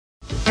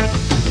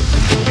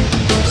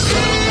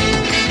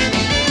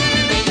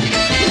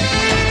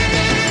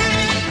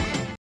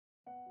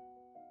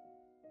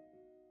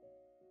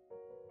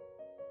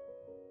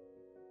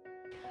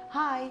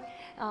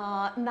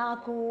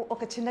నాకు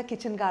ఒక చిన్న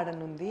కిచెన్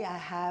గార్డెన్ ఉంది. I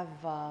have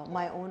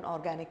my own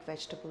organic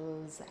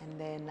vegetables and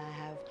then I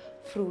have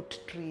fruit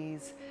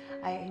trees.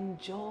 I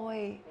enjoy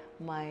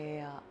my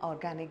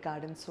organic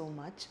garden so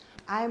much.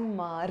 I'm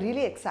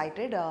really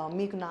excited.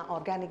 మీకు నా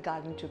organic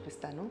garden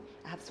చూపిస్తాను.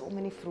 I have so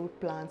many fruit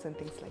plants and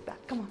things like that.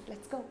 Come on,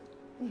 let's go.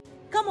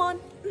 Come on.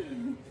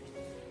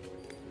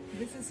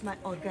 This is my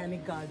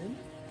organic garden.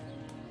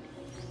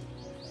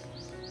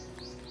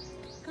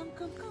 Come.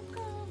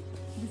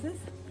 This is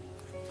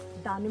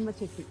Danima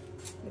Chettu.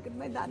 Look at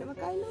my Danima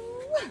Kailo.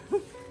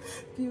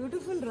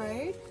 Beautiful,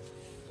 right?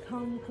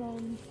 Come.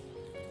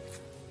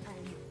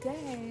 And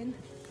then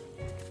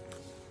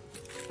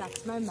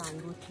that's my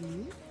mango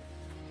tree.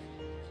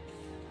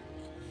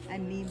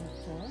 And neem, of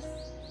course.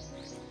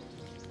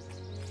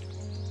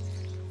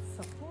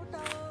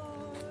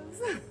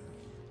 Supporters.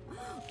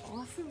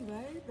 Awesome,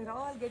 right? They're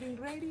all getting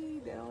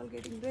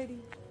ready.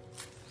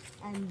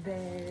 And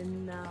then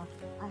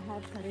I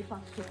have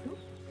Karepak Chettu.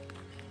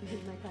 This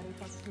is my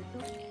Karepak Chettu.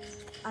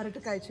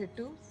 Aratikai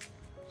Chettu.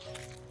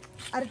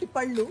 Arati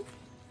Pallu.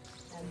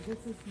 And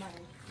this is my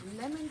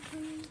lemon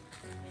tree.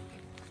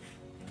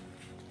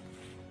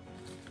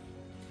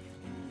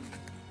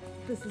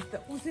 This is the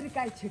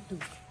Usirikai Chettu.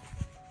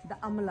 The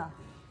Amala.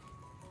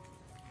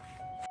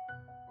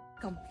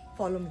 Come,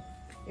 follow me.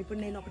 ఇప్పుడు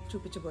నేను ఒకటి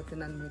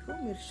చూపించబోతున్నాను మీకు.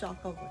 మీరు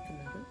shock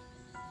అవ్వబోతున్నారు.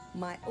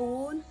 My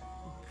own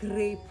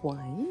grape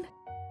wine.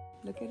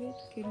 Look at it.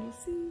 Can you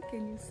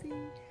see?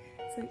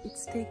 So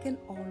it's taken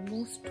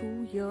almost 2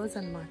 years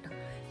anamata.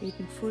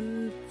 Eating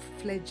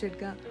full-fledged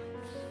ga,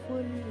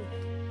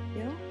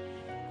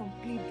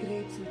 complete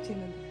grapes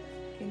vachinandi.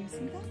 Can you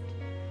see that?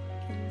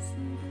 Can you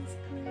see these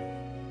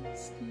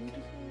grapes?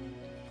 Beautiful.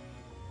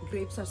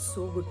 Grapes are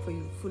so good for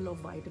you, full of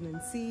vitamin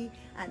C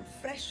and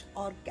fresh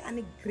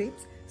organic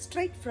grapes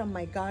straight from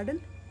my garden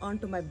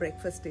onto my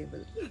breakfast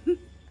table.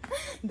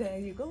 There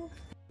you go.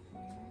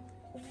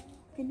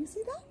 Can you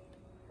see that?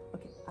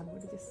 Okay, I'm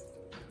going to just...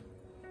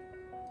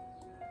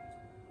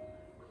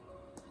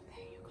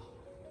 There you go.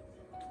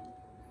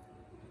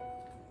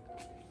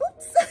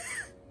 Oops!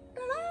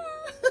 Ta-da!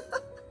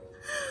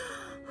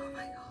 Oh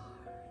my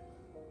God.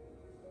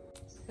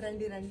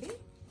 Randi.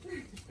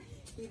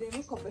 ఇదేమో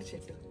కొబ్బరి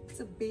చెట్టు.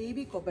 So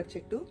baby కొబ్బరి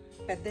చెట్టు.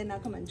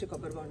 పెద్దయినాక మంచి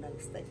కొబ్బరి బొండాలు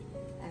ఇస్తాయి.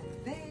 And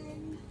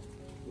then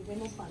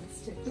ఇదేమో పనస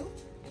చెట్టు.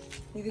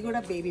 ఇది కూడా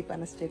బేబీ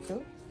పనస చెట్టు.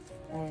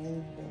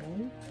 అండ్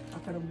దెన్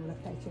అక్కడ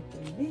ములక్కాయ చెట్టు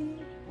ఉంది.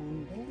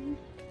 అండ్ దెన్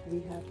వీ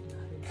హ్యావ్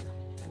నారింజ.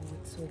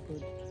 It's so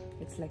good.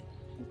 It's like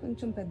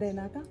కొంచెం పెద్ద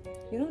అయినాక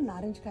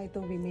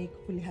నారింజకాయతో we make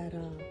pulihora,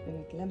 we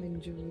make lemon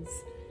juice.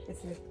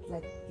 It's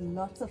like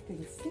lots of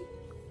things.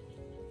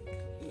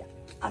 Yeah,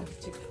 అరటి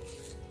చెట్టు.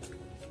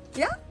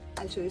 Yeah,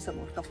 I'll show you some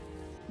more. Come.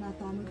 నా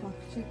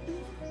తామలపాకు చెట్టు.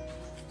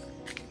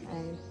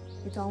 అండ్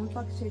ఈ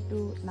తామలపాకు చెట్టు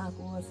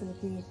నాకు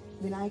అసలుకి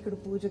వినాయకుడు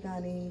పూజ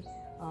కానీ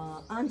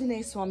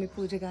ఆంజనేయ స్వామి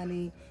పూజ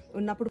కానీ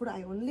ఉన్నప్పుడు కూడా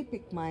I only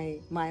pick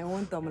my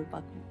own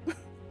తామలపాకు.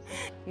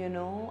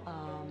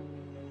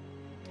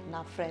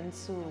 నా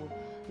ఫ్రెండ్స్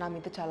నా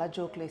మీద చాలా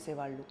జోక్లు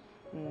వేసేవాళ్ళు.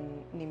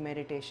 నీ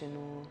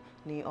మెడిటేషను,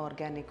 నీ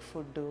ఆర్గానిక్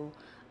ఫుడ్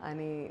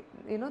అని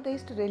they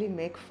use to really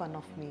make fun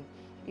of మీ.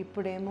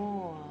 ఇప్పుడేమో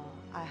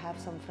I have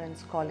some friends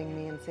calling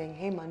me and saying,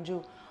 hey Manju,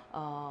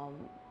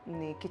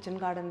 నీ కిచెన్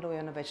గార్డెన్లో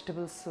ఏమైనా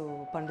vegetables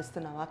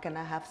పండిస్తున్నావా? Can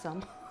I have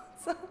some?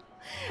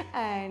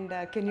 And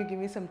can you give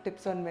me some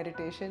tips on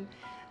meditation?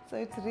 So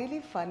it's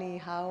really funny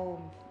how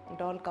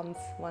it all comes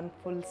one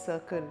full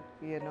circle,